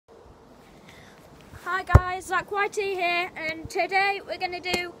guys, Zach Whitey here, and today we're going to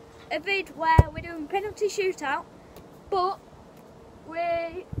do a vid where we're doing penalty shootout, but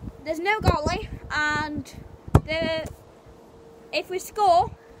there's no goalie, and if we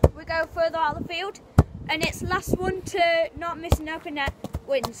score, we go further out of the field, and it's last one to not miss an open net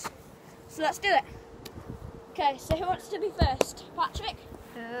wins. So let's do it. Okay, so who wants to be first? Patrick?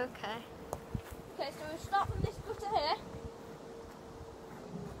 Okay. Okay, so we'll start from this gutter here.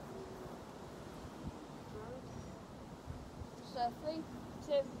 So 3,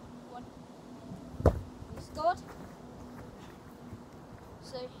 2, 1. He scored.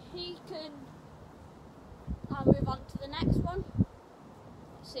 So he can now move on to the next one.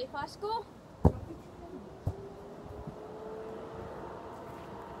 Let's see if I score.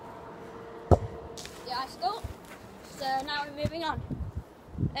 Yeah, I scored. So now we're moving on.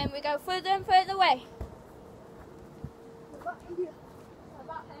 And we go further and further away. About here.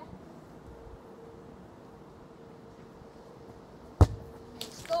 He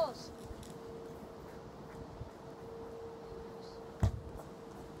scores.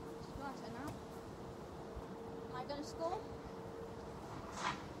 It's my turn now. Am I going to score?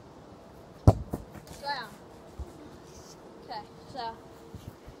 So I am. Okay, so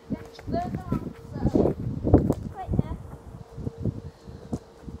further on. So right here.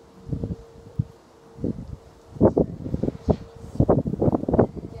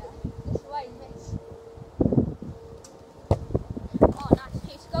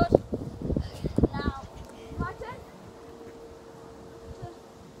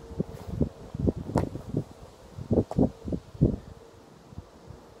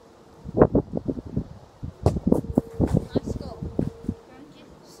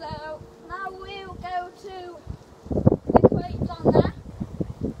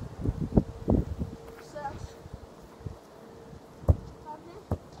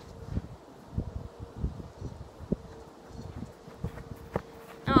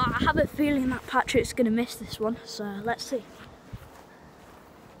 I have a feeling that Patrick's going to miss this one, so let's see.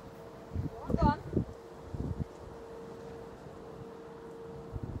 Go on.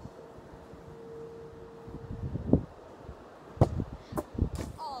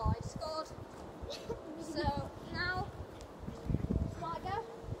 Oh, I scored. So now, smart go.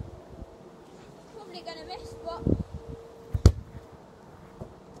 Probably going to miss, but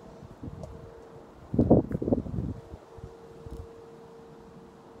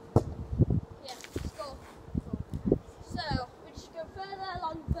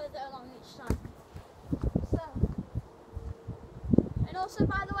also,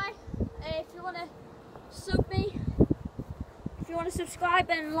 by the way, if you want to sub me, if you want to subscribe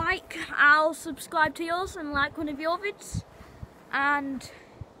and like, I'll subscribe to yours and like one of your vids. And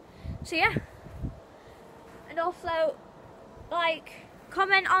so yeah, and also like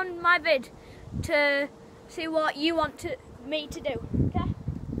comment on my vid to see what you want me to do. Okay.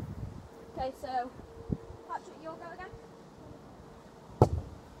 Okay. So Patrick, you'll go again.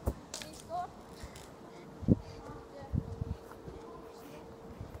 Please score.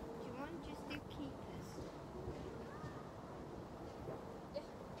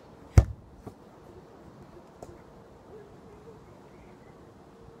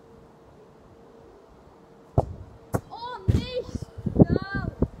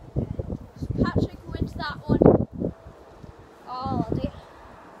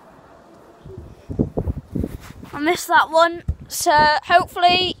 I missed that one, so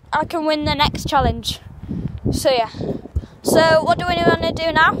hopefully I can win the next challenge. So yeah. So what do we want to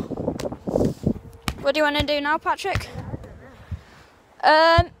do now? What do you want to do now, Patrick?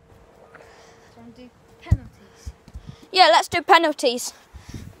 Want to do penalties? Yeah, let's do penalties.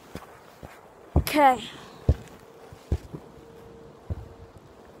 Okay.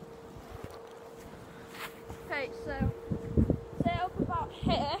 Okay, so set up about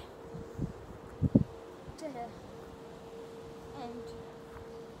here to here. And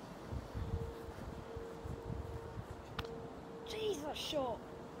jeez, that's short.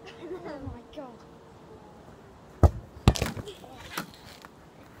 Oh my god.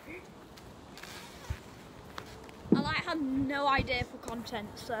 I have no idea for content,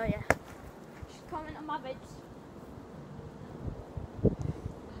 so yeah. Just comment on my vids.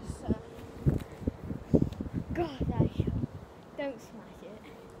 So God, don't smash it.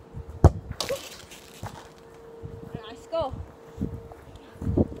 And I score.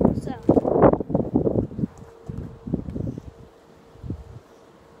 So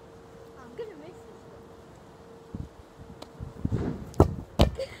I'm gonna miss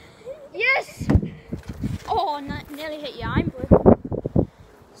this one. Yes! Oh, nearly hit your iron blue.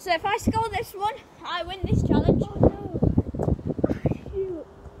 So if I score this one, I win this challenge. Oh no!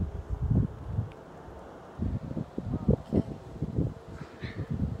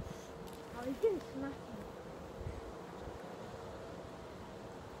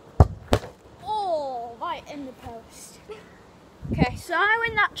 so I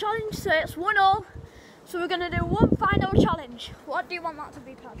win that challenge, so it's 1-1. So we're going to do one final challenge. What do you want that to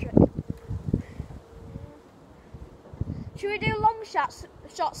be, Patrick? Should we do long shots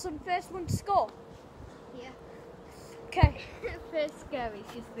and first one to score? Yeah. Okay. First go is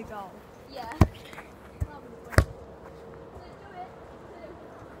just the goal. Yeah.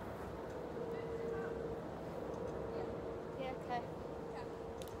 Yeah, okay.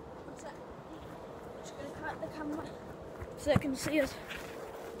 What's that? Just going to cut the camera so they can see us.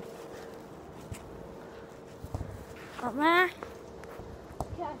 Up there. Okay.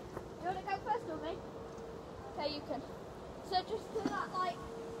 Do you want to go first with me? Okay, you can. So just do that like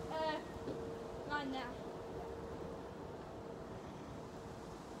line there.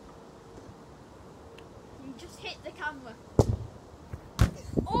 You just hit the camera.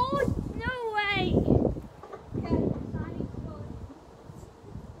 Oh, no way! Okay, so I need to go.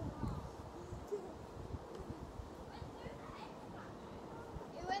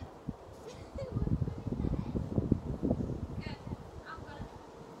 You win. Okay, I've got it.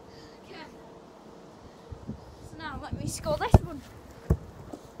 Okay. So now let me score this one.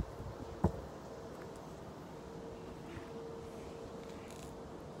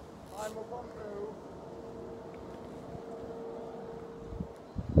 I'm a bumpo.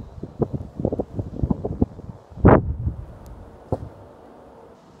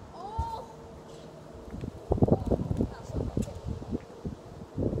 Oh! That's not good.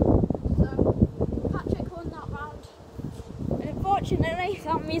 So, Patrick won that round. And unfortunately,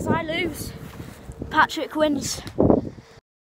 that means I lose. Patrick wins.